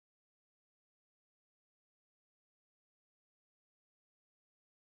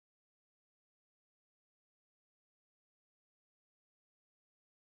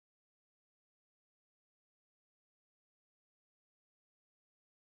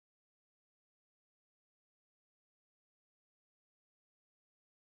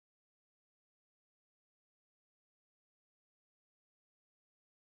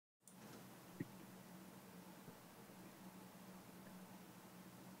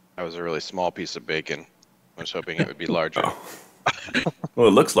That was a really small piece of bacon. I was hoping it would be larger. Oh. Well,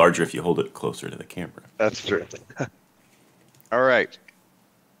 it looks larger if you hold it closer to the camera. That's true. All right.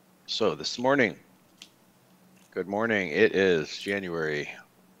 So this morning, good morning. It is January.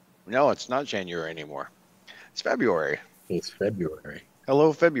 No, it's not January anymore. It's February. It's February.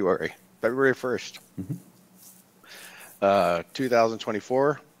 Hello, February. February 1st.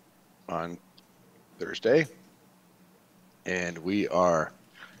 2024 on Thursday. And we are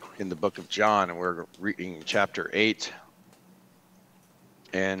in the book of John, and we're reading chapter 8.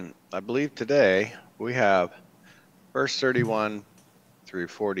 And I believe today we have verse 31 through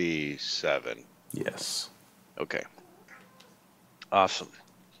 47. Yes. Okay. Awesome.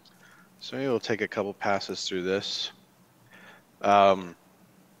 So maybe we'll take a couple passes through this. Who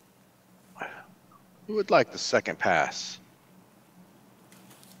would like the second pass?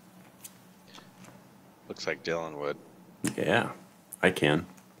 Looks like Dylan would. Yeah, I can.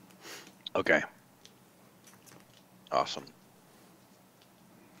 Okay. Awesome.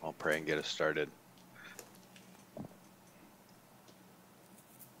 I'll pray and get us started.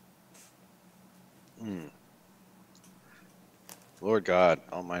 Lord God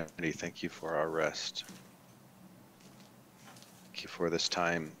Almighty, thank you for our rest. Thank you for this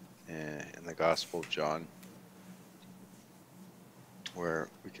time in the Gospel of John, where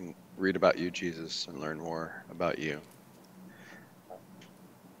we can read about you, Jesus, and learn more about you,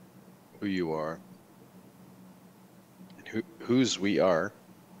 who you are, and whose we are.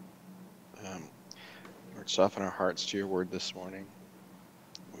 Lord, soften our hearts to your word this morning.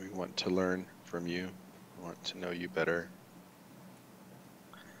 We want to learn from you. We want to know you better.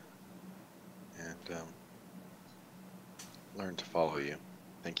 And learn to follow you.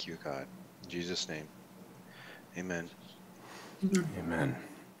 Thank you, God. In Jesus' name, amen. Amen.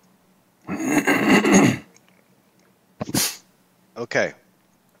 Okay.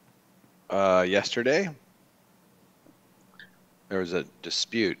 Yesterday, there was a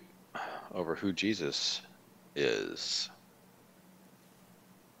dispute over who Jesus is.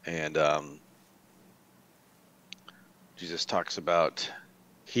 And Jesus talks about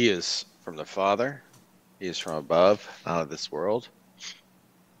he is from the Father. He is from above, not of this world.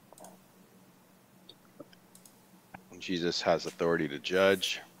 And Jesus has authority to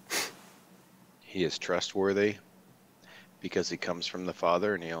judge. He is trustworthy because he comes from the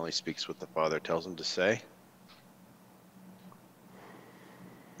Father and he only speaks what the Father tells him to say.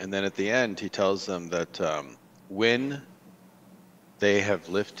 And then at the end, he tells them that when they have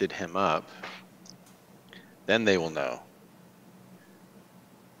lifted him up, then they will know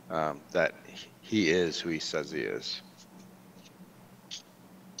that he is who he says he is.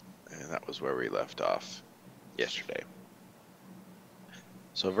 And that was where we left off yesterday.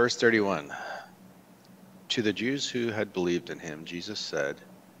 So verse 31, to the Jews who had believed in him, Jesus said,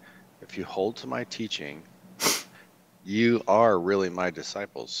 if you hold to my teaching, you are really my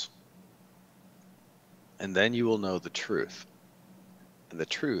disciples. And then you will know the truth, and the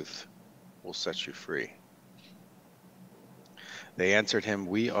truth will set you free. They answered him,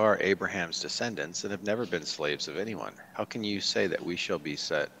 we are Abraham's descendants and have never been slaves of anyone. How can you say that we shall be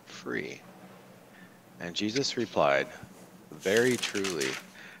set free? And Jesus replied, very truly,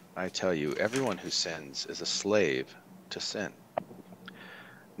 I tell you, everyone who sins is a slave to sin.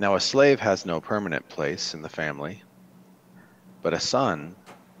 Now a slave has no permanent place in the family, but a son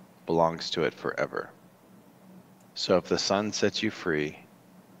belongs to it forever. So if the Son sets you free,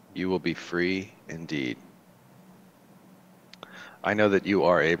 you will be free indeed. I know that you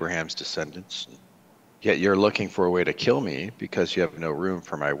are Abraham's descendants, yet you're looking for a way to kill me because you have no room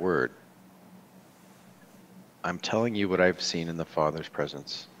for my word. I'm telling you what I've seen in the Father's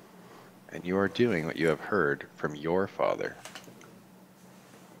presence, and you are doing what you have heard from your father.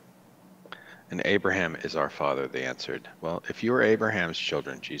 And Abraham is our father, they answered. Well, if you are Abraham's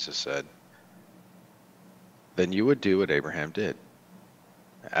children, Jesus said, then you would do what Abraham did.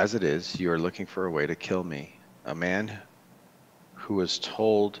 As it is, you are looking for a way to kill me, a man who has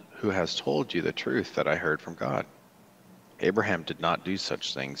told you the truth that I heard from God. Abraham did not do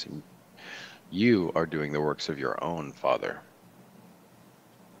such things, and you are doing the works of your own father.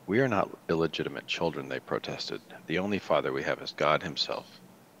 We are not illegitimate children, they protested. The only father we have is God himself.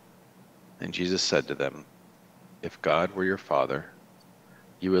 And Jesus said to them, if God were your father,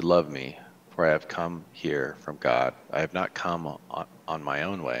 you would love me, for I have come here from God. I have not come on my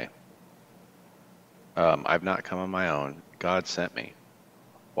own way. I've not come on my own. God sent me.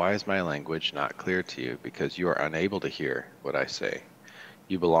 Why is my language not clear to you? Because you are unable to hear what I say.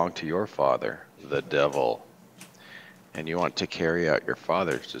 You belong to your father, the devil, and you want to carry out your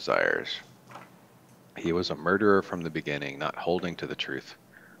father's desires. He was a murderer from the beginning, not holding to the truth,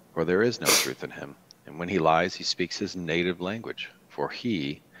 for there is no truth in him. And when he lies, he speaks his native language, for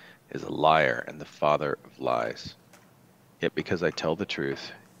he is a liar and the father of lies. Yet because I tell the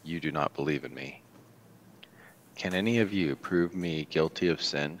truth, you do not believe in me. Can any of you prove me guilty of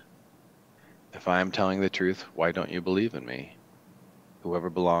sin? If I am telling the truth, why don't you believe in me? Whoever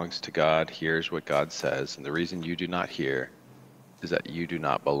belongs to God hears what God says, and the reason you do not hear is that you do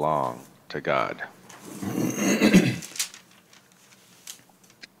not belong to God.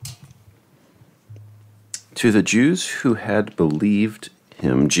 To the Jews who had believed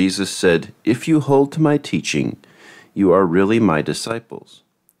him, Jesus said, "If you hold to my teaching, you are really my disciples.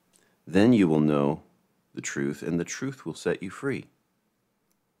 Then you will know the truth, and the truth will set you free."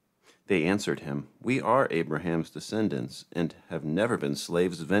 They answered him, "We are Abraham's descendants and have never been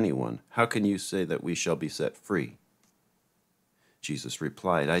slaves of anyone. How can you say that we shall be set free?" Jesus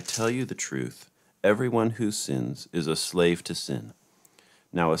replied, "I tell you the truth. Everyone who sins is a slave to sin.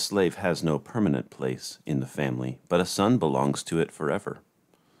 Now a slave has no permanent place in the family, but a son belongs to it forever.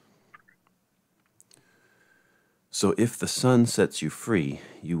 So if the Son sets you free,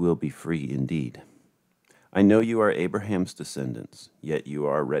 you will be free indeed. I know you are Abraham's descendants, yet you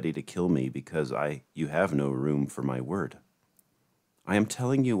are ready to kill me because you have no room for my word. I am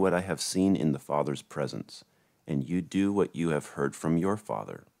telling you what I have seen in the Father's presence, and you do what you have heard from your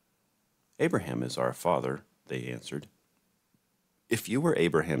father." "Abraham is our father," they answered. "If you were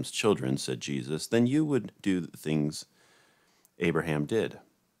Abraham's children," said Jesus, "then you would do the things Abraham did.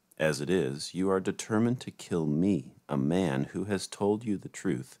 As it is, you are determined to kill me, a man who has told you the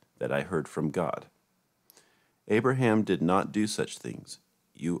truth that I heard from God. Abraham did not do such things.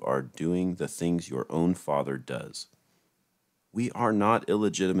 You are doing the things your own father does." "We are not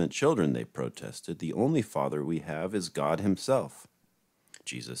illegitimate children," they protested. "The only father we have is God himself."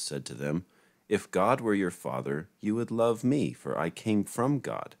 Jesus said to them, "If God were your father, you would love me, for I came from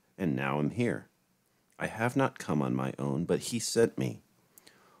God, and now am here. I have not come on my own, but he sent me.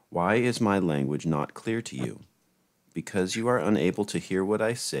 Why is my language not clear to you? Because you are unable to hear what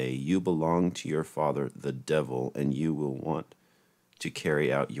I say, you belong to your father, the devil, and you will want to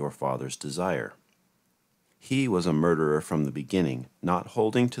carry out your father's desire. He was a murderer from the beginning, not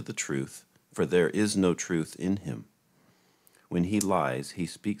holding to the truth, for there is no truth in him. When he lies, he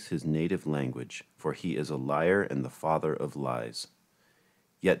speaks his native language, for he is a liar and the father of lies.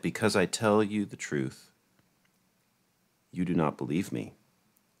 Yet because I tell you the truth, you do not believe me.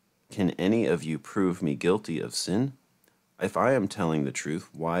 Can any of you prove me guilty of sin? If I am telling the truth,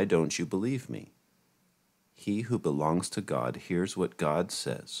 why don't you believe me? He who belongs to God hears what God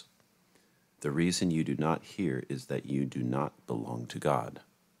says. The reason you do not hear is that you do not belong to God."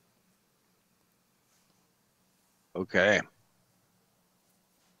 Okay.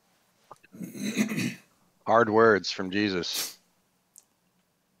 Hard words from Jesus.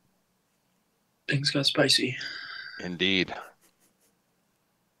 Things got spicy. Indeed.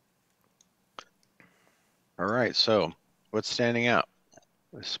 All right, so what's standing out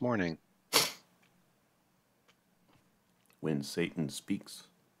this morning? When Satan speaks,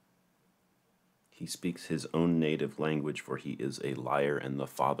 he speaks his own native language, for he is a liar and the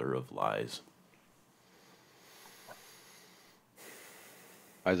father of lies.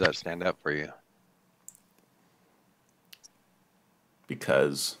 Why does that stand out for you?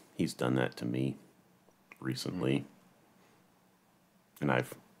 Because he's done that to me recently, and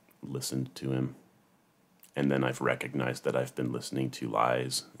I've listened to him, and then I've recognized that I've been listening to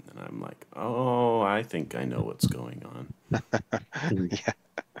lies, and then I'm like, oh, I think I know what's going on. Yeah.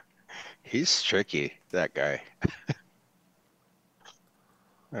 He's tricky, that guy.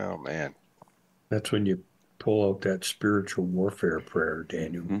 Oh, man. That's when you pull out that spiritual warfare prayer,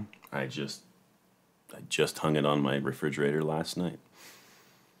 Daniel. Mm-hmm. I just hung it on my refrigerator last night.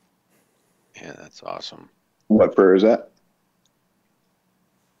 Yeah, that's awesome. What prayer is that?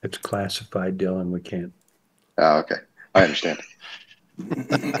 It's classified, Dylan. We can't. Oh, okay. I understand.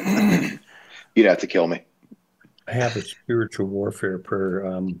 You'd have to kill me. I have a spiritual warfare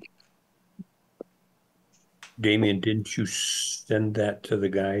prayer. Damien, didn't you send that to the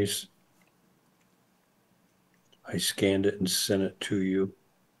guys? I scanned it and sent it to you.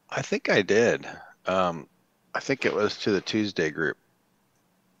 I think I did. I think it was to the Tuesday group.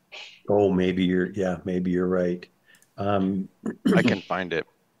 Oh, maybe you're right. I can find it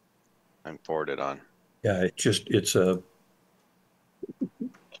and forward it on. Yeah, it's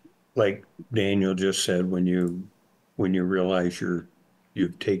like Daniel just said, when you realize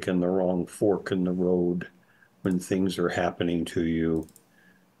you've taken the wrong fork in the road, when things are happening to you,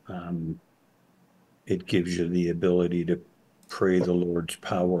 it gives you the ability to pray the Lord's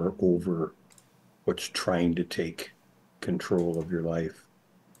power over what's trying to take control of your life.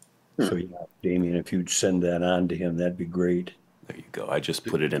 So yeah, Damien, if you'd send that on to him, that'd be great. There you go. I just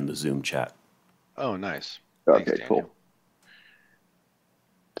put it in the Zoom chat. Oh, nice. Thanks, Okay, Daniel.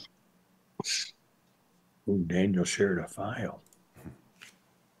 Oh, Daniel shared a file.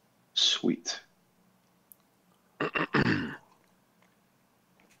 Sweet.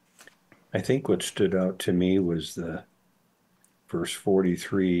 I think what stood out to me was the verse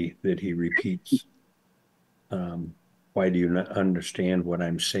 43 that he repeats. Why do you not understand what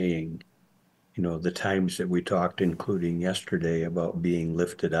I'm saying? You know, the times that we talked, including yesterday, about being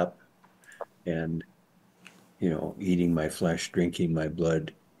lifted up and, you know, eating my flesh, drinking my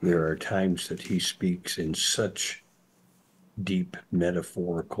blood. There are times that he speaks in such deep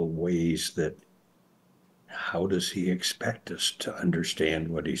metaphorical ways that how does he expect us to understand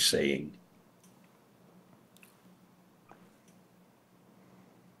what he's saying?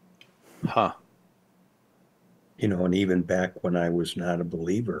 Huh. You know, and even back when I was not a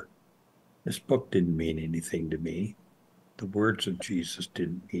believer, this book didn't mean anything to me. The words of Jesus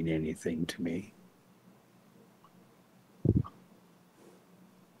didn't mean anything to me.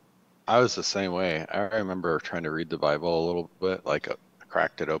 I was the same way. I remember trying to read the Bible a little bit, like I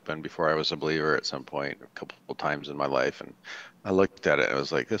cracked it open before I was a believer at some point, a couple of times in my life, and I looked at it and I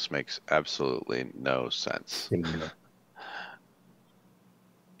was like, this makes absolutely no sense. Bingo.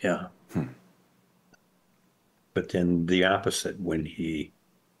 Yeah. But then the opposite, when he,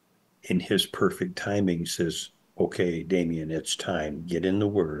 in his perfect timing, says, okay, Damien, it's time. Get in the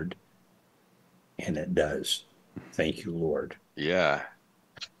word. And it does. Thank you, Lord. Yeah.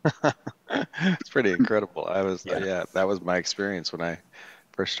 It's pretty incredible. Yeah. Yeah, that was my experience when I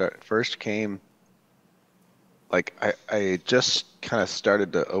first came. Like I just kind of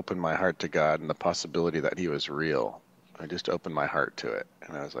started to open my heart to God and the possibility that he was real. I just opened my heart to it.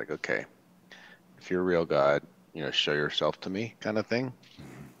 And I was like, okay, if you're real, God, show yourself to me, kind of thing.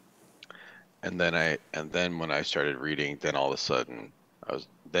 And then when I started reading, then all of a sudden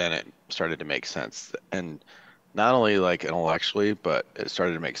then it started to make sense. And not only like intellectually, but it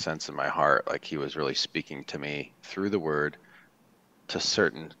started to make sense in my heart. Like he was really speaking to me through the word to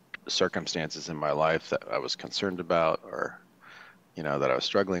certain circumstances in my life that I was concerned about, or, that I was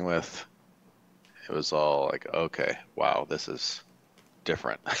struggling with. It was all like, okay, wow, this is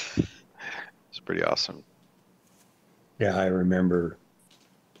different. It's pretty awesome. Yeah, I remember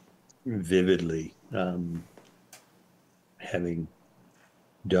vividly having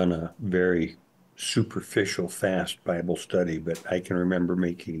done a very superficial, fast Bible study, but I can remember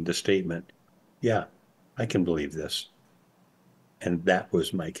making the statement, yeah, I can believe this. And that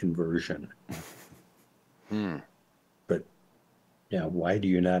was my conversion. But yeah, why do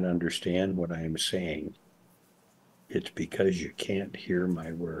you not understand what I am saying? It's because you can't hear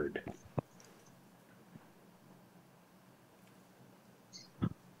my word.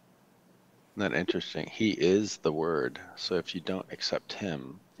 Isn't that interesting? He is the word. So if you don't accept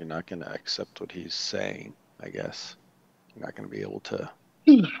him, you're not going to accept what he's saying, I guess. You're not going to be able to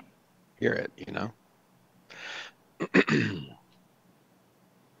hear it,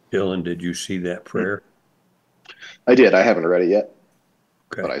 Dylan, did you see that prayer? I did. I haven't read it yet,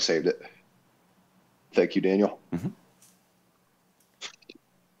 Okay. but I saved it. Thank you, Daniel. All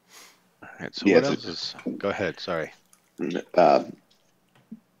right, so Yeah, what else is... Go ahead, sorry. What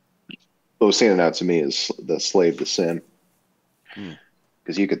was standing out to me is the slave to sin,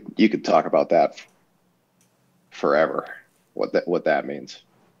 because you could talk about that forever. What that means.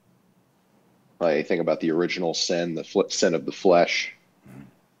 Like, think about the original sin, the sin of the flesh.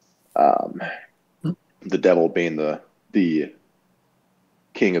 The devil being the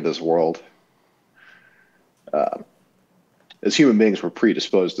king of this world. As human beings, we're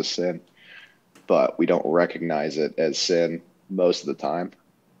predisposed to sin, but we don't recognize it as sin most of the time.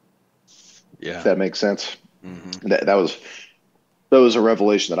 Yeah. If that makes sense. That was a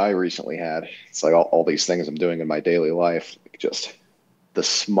revelation that I recently had. It's like all these things I'm doing in my daily life, just the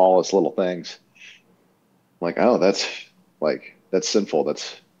smallest little things. I'm like, oh, that's sinful.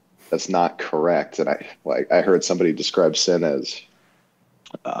 That's not correct. And I heard somebody describe sin as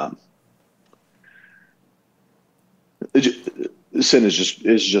sin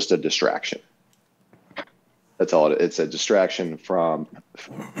is just a distraction. That's all it's a distraction from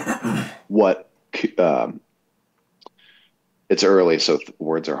what it's early, so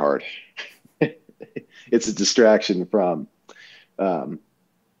words are hard. It's a distraction from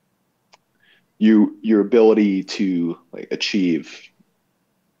your ability to achieve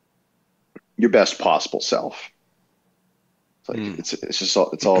your best possible self. It's like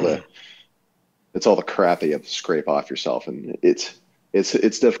it's all the crap that you have to scrape off yourself, and it's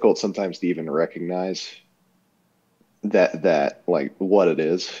difficult sometimes to even recognize that like what it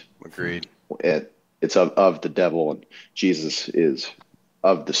is. Agreed. It's of the devil, and Jesus is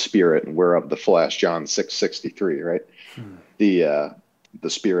of the spirit, and we're of the flesh. John 6:63, right? The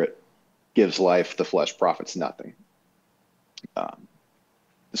spirit gives life, the flesh profits nothing.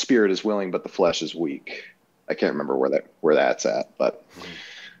 The spirit is willing, but the flesh is weak. I can't remember where that's at, but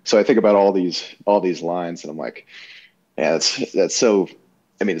so I think about all these lines, and I'm like, yeah, that's so.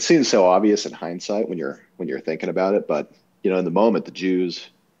 I mean, it seems so obvious in hindsight when you're thinking about it, but in the moment, the Jews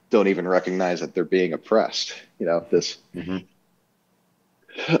don't even recognize that they're being oppressed. This.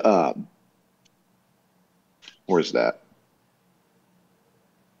 Where's that?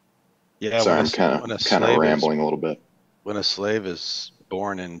 Yeah, Sorry, I'm when a kind of slave is rambling a little bit. when a slave is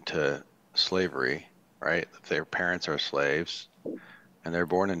born into slavery, right? Their parents are slaves, and they're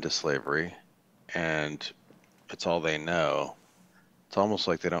born into slavery, and it's all they know. It's almost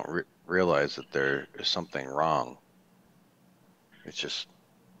like they don't realize that there is something wrong. It's just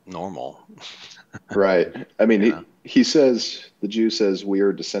normal. Right. I mean, You know? he says, the Jew says, we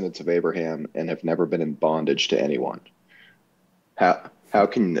are descendants of Abraham and have never been in bondage to anyone. How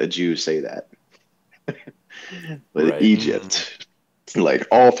can a Jew say that? But Right. Egypt, like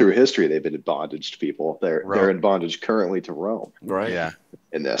all through history, they've been in bondage to people. They're Ro- in bondage currently to Rome Right. Yeah,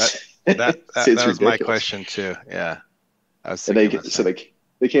 in that this. that It's was my ridiculous. question too. Yeah, I was And thinking the so same.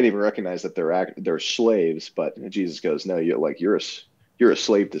 they can't even recognize that they're slaves. But Jesus goes, no, you're a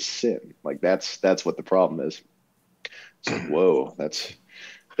slave to sin. Like that's what the problem is. It's like, whoa,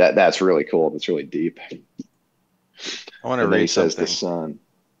 that's really cool. That's really deep. I want to And then he read says the something. son.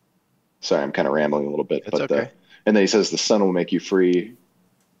 Sorry, I'm kind of rambling a little bit, It's but okay. and then he says the son will make you free,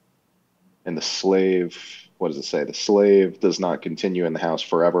 and the slave. What does it say? The slave does not continue in the house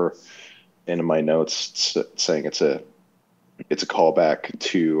forever. And in my notes, it's saying it's a callback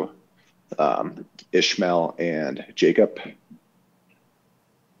to Ishmael and Jacob.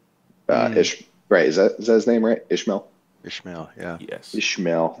 Right? Is that his name? Right? Ishmael. Ishmael. Yeah. Yes.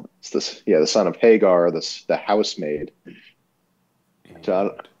 Ishmael. It's this. Yeah, the son of Hagar, the housemaid.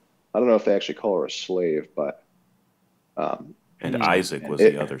 So I don't know if they actually call her a slave, but And Isaac was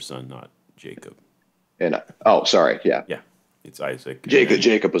the other son, not Jacob. and oh, sorry, yeah, Yeah, it's Isaac.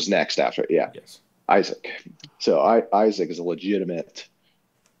 Jacob was next after, yeah, Yes. Isaac. So Isaac is a legitimate,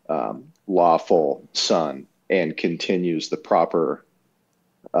 lawful son and continues the proper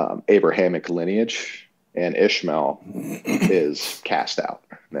Abrahamic lineage, and Ishmael is cast out.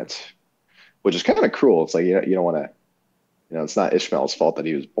 Which is kind of cruel. It's like you don't want to, it's not Ishmael's fault that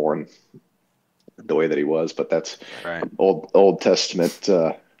he was born the way that he was, but that's Right. Old Testament.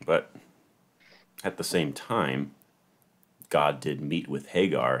 But at the same time, God did meet with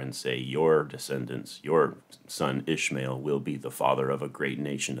Hagar and say, your descendants, your son Ishmael, will be the father of a great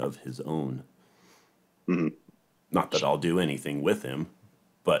nation of his own. Mhm. Not that I'll do anything with him,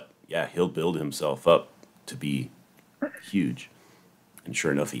 but yeah, he'll build himself up to be huge. And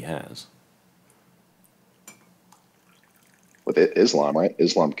sure enough, he has. With Islam, right?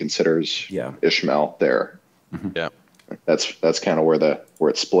 Islam considers Yeah. Ishmael there. Yeah. That's kind of where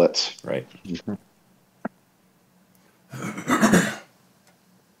it splits. Right.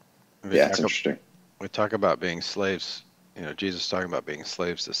 Yeah, it's interesting. We talk about being slaves. Jesus talking about being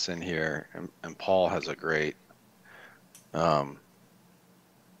slaves to sin here, and Paul has a great, in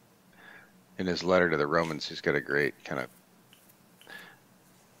his letter to the Romans, he's got a great kind of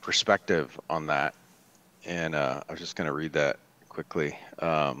perspective on that. And I was just going to read that quickly.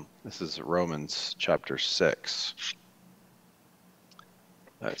 This is Romans chapter 6.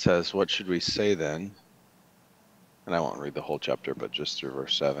 It says, "What should we say then?" And I won't read the whole chapter, but just through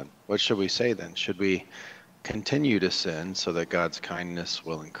verse 7. "What should we say then? Should we continue to sin so that God's kindness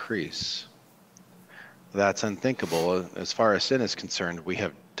will increase? That's unthinkable. As far as sin is concerned, we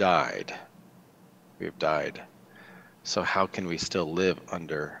have died. We have died. So how can we still live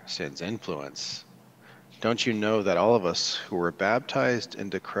under sin's influence? Don't you know that all of us who were baptized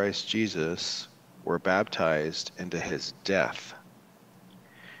into Christ Jesus were baptized into his death?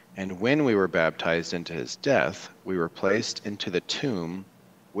 And when we were baptized into his death, we were placed into the tomb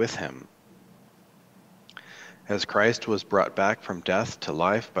with him. As Christ was brought back from death to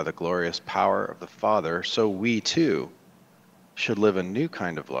life by the glorious power of the Father, so we too should live a new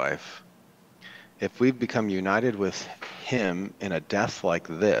kind of life. If we've become united with him in a death like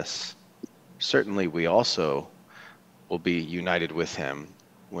this, certainly we also will be united with him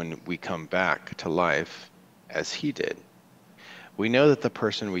when we come back to life as he did. We know that the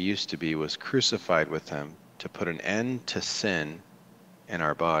person we used to be was crucified with him to put an end to sin in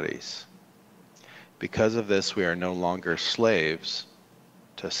our bodies. Because of this, we are no longer slaves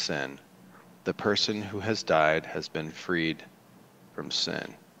to sin. The person who has died has been freed from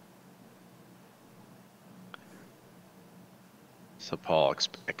sin." So Paul,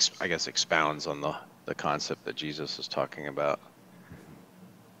 I guess, expounds on the concept that Jesus is talking about.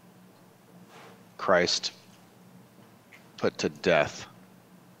 Christ put to death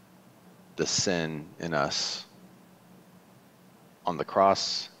the sin in us on the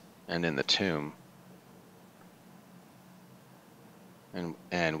cross and in the tomb.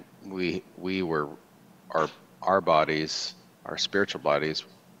 And we were, our bodies, our spiritual bodies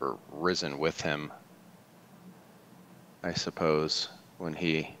were risen with him, I suppose, when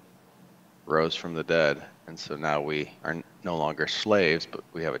he rose from the dead. And so now we are no longer slaves, but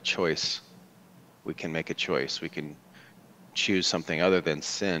we have a choice. We can make a choice. We can choose something other than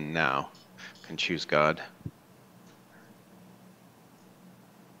sin now. Can choose God.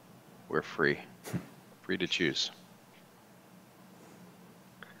 We're free. Free to choose.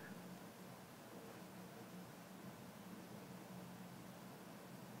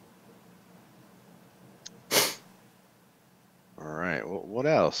 All right. Well, what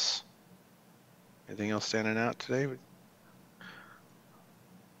else? Anything else standing out today?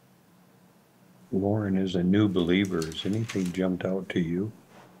 Lauren is a new believer. Has anything jumped out to you?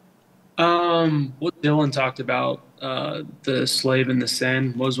 What Dylan talked about, the slave and the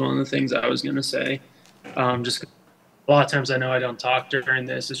sin, was one of the things I was going to say. Just a lot of times I know I don't talk during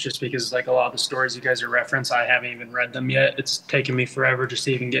this. It's just because like a lot of the stories you guys are referenced, I haven't even read them yet. It's taken me forever just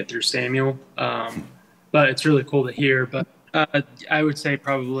to even get through Samuel. But it's really cool to hear. But I would say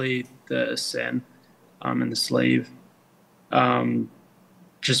probably the sin and the slave.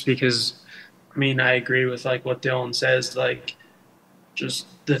 Just because, I mean, I agree with like what Dylan says, like just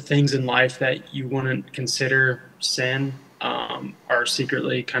the things in life that you wouldn't consider sin are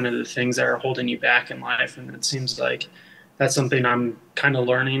secretly kind of the things that are holding you back in life. And it seems like that's something I'm kind of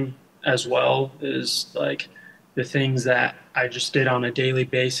learning as well, is like the things that I just did on a daily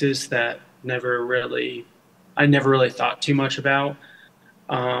basis that I never really thought too much about.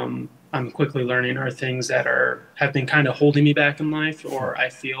 I'm quickly learning are things that have been kind of holding me back in life, or I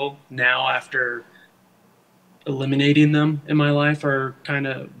feel now after eliminating them in my life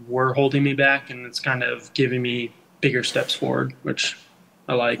were holding me back, and it's kind of giving me bigger steps forward, which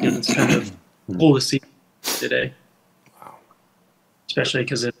I like, and it's kind of cool to see today. Wow. Especially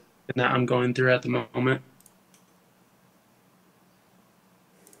because it's that I'm going through at the moment.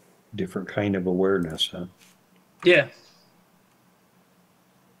 Different kind of awareness, huh? Yeah.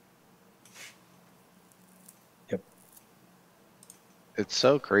 Yep. It's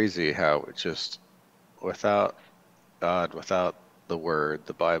so crazy how it just, without God, without the Word,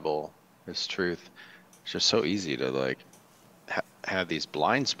 the Bible, His truth, it's just so easy to like have these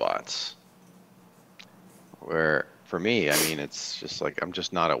blind spots. Where for me, I mean, it's just like I'm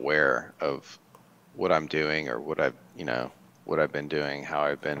just not aware of what I'm doing or what I've been doing, how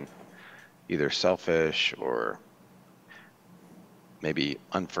I've been either selfish or maybe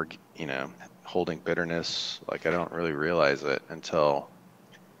holding bitterness. Like I don't really realize it until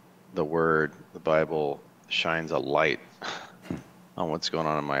the Word, the Bible, shines a light on what's going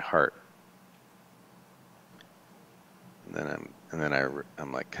on in my heart. And then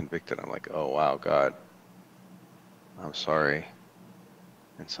I'm like convicted. I'm like, oh wow, God, I'm sorry.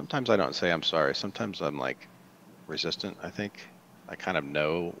 And sometimes I don't say I'm sorry. Sometimes I'm like resistant, I think. I kind of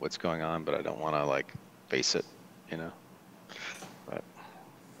know what's going on, but I don't want to like face it, you know. But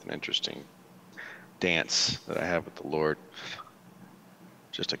it's an interesting dance that I have with the Lord.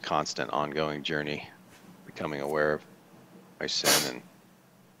 Just a constant ongoing journey, becoming aware of my sin and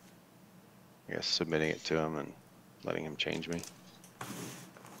I guess submitting it to Him and letting Him change me.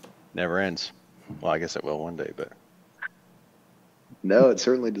 Never ends. Well, I guess it will one day, but No, it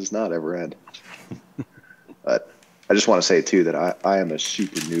certainly does not ever end. But I just want to say too that I am a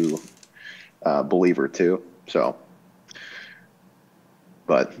super new believer too. So,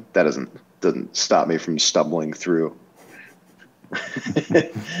 but that doesn't stop me from stumbling through,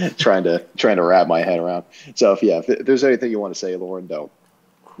 trying to wrap my head around. So if there's anything you want to say, Lauren,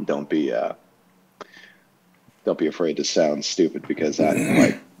 don't be afraid to sound stupid, because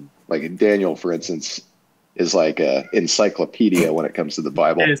that like Daniel, for instance, is like a encyclopedia when it comes to the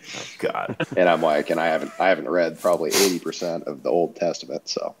Bible. Oh, God. And I'm like, and I haven't read probably 80% of the Old Testament.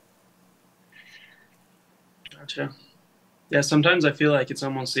 So. Gotcha. Yeah, sometimes I feel like it's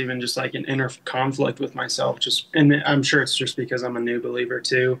almost even just like an inner conflict with myself. And I'm sure it's just because I'm a new believer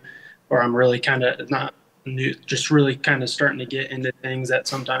too, or I'm really kind of not new, just really kind of starting to get into things that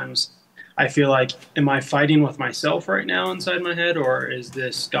sometimes I feel like, am I fighting with myself right now inside my head, or is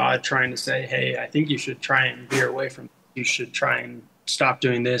this God trying to say, hey, I think you should try and veer away from this. You should try and stop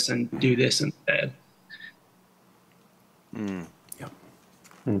doing this and do this instead.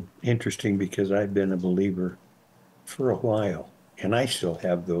 Interesting, because I've been a believer for a while, And I still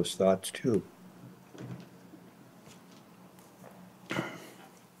have those thoughts too.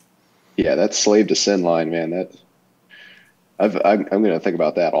 Yeah, that slave to sin line, man. I'm going to think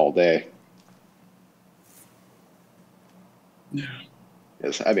about that all day. Yeah.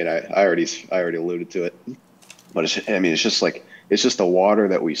 Yes, I mean, I already alluded to it, but it's just like it's just the water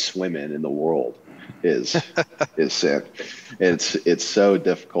that we swim in the world is sin. It's so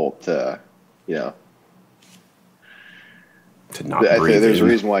difficult to, you know. To not breathe There's a in.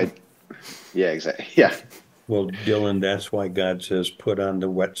 reason why. Yeah, exactly. Yeah, Well, Dylan, that's why God says, put on the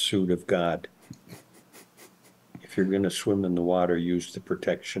wetsuit of God. If you're going to swim in the water, use the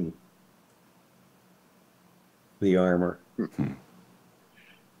protection, the armor.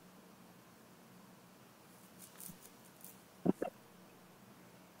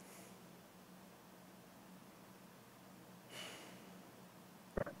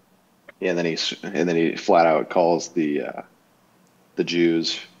 and then he flat out calls the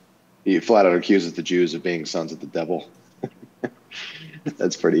Jews. He flat out accuses the Jews of being sons of the devil.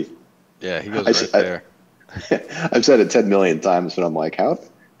 That's pretty. Yeah, he goes I, right there. I've said it 10 million times, but I'm like, how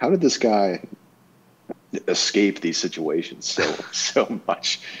did this guy escape these situations so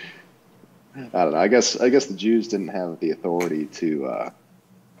much? I don't know. I guess the Jews didn't have the authority to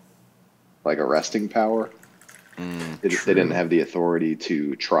like arresting power. They didn't have the authority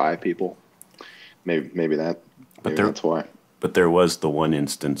to try people. Maybe that's why. But there was the one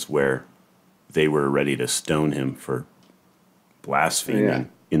instance where they were ready to stone him for blaspheming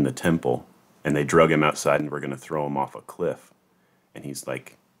in the temple, and they drug him outside and were going to throw him off a cliff. And he's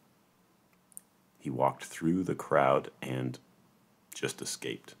like, he walked through the crowd and just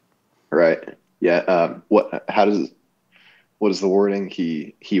escaped. Right. Yeah. What is the wording?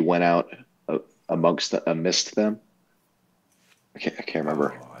 He went out amidst them. I can't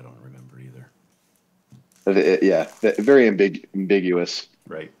remember. Oh, I don't remember either. Yeah, very ambiguous.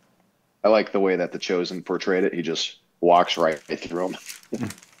 Right. I like the way that The Chosen portrayed it. He just walks right through them.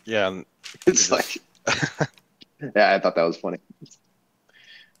 Yeah, It's like, yeah, I thought that was funny.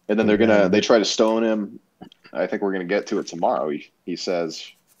 And then they try to stone him. I think we're gonna get to it tomorrow. He says,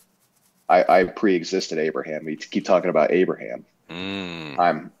 I pre-existed Abraham. We keep talking about Abraham.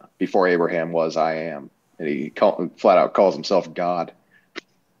 I'm before Abraham was, I am. And he flat out calls himself God.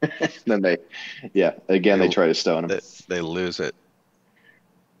 Then they try to stone him. They lose it.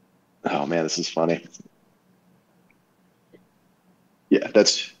 Oh man, this is funny. Yeah,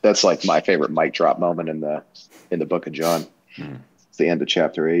 that's like my favorite mic drop moment in the book of John. It's the end of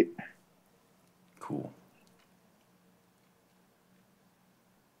chapter 8. Cool.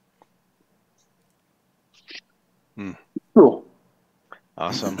 Cool.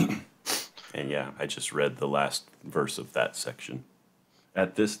 Awesome. And yeah, I just read the last verse of that section.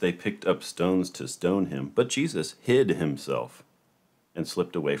 At this, they picked up stones to stone him, but Jesus hid himself and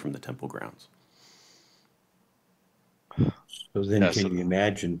slipped away from the temple grounds. So then can you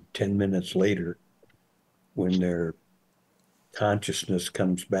imagine 10 minutes later when their consciousness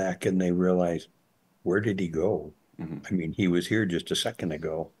comes back and they realize, where did he go? I mean, he was here just a second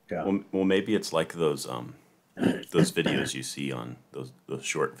ago. Yeah. Well, maybe it's like those videos you see on those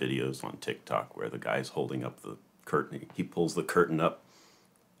short videos on TikTok where the guy's holding up the curtain. He pulls the curtain up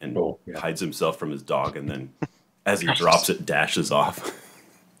and hides himself from his dog, and then as he drops it, dashes off.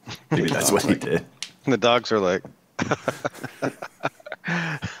 Maybe that's what he did. The dogs are like, what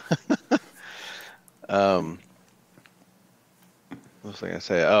was I gonna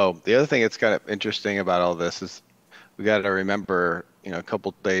say? Oh, the other thing that's kind of interesting about all this is we got to remember, a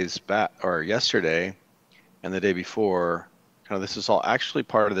couple days back or yesterday and the day before, kind of this is all actually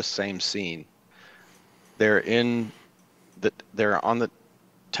part of the same scene. They're on the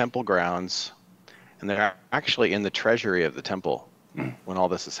temple grounds, and they're actually in the treasury of the temple when all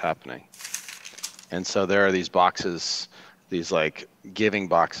this is happening. And so there are these boxes, these like giving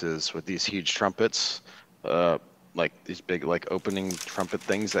boxes with these huge trumpets, like these big like opening trumpet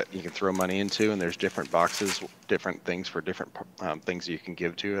things that you can throw money into, and there's different boxes, different things for different things you can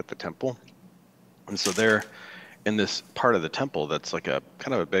give to at the temple. And so they're in this part of the temple that's like a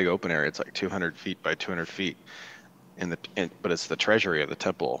kind of a big open area. It's like 200 feet by 200 feet. But it's the treasury of the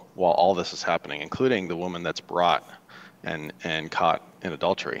temple while all this is happening, including the woman that's brought and caught in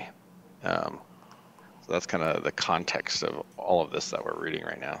adultery. So that's kind of the context of all of this that we're reading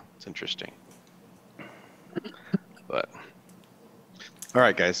right now. It's interesting. But all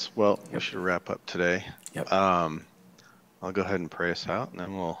right, guys. Well, we should wrap up today. Yep. I'll go ahead and pray us out, and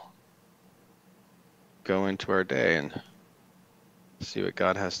then we'll go into our day and see what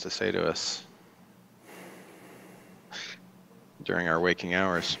God has to say to us during our waking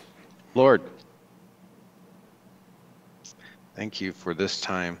hours. Lord, Thank you for this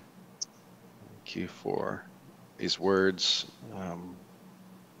time. Thank you for these words.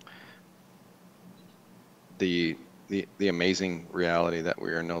 The amazing reality that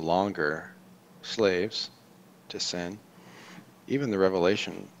we are no longer slaves to sin. Even the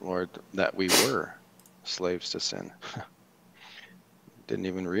revelation, Lord, that we were slaves to sin. Didn't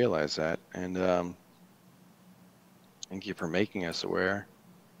even realize that. And thank you for making us aware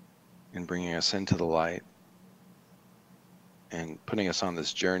and bringing us into the light and putting us on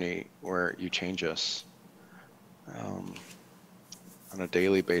this journey where you change us. On a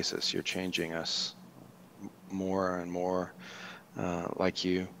daily basis, you're changing us more and more like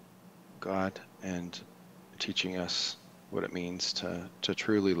you, God, and teaching us what it means to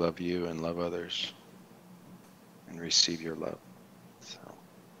truly love you and love others and receive your love. So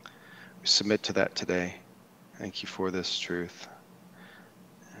we submit to that today. Thank you for this truth,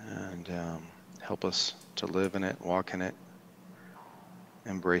 and help us to live in it, walk in it,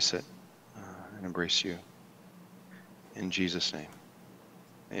 embrace it, and embrace you. In Jesus' name,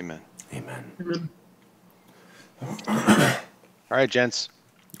 amen. Amen. All right, gents.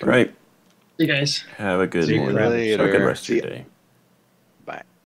 All right. You guys. Have a good See you morning. later. Have a good rest of See your ya. day.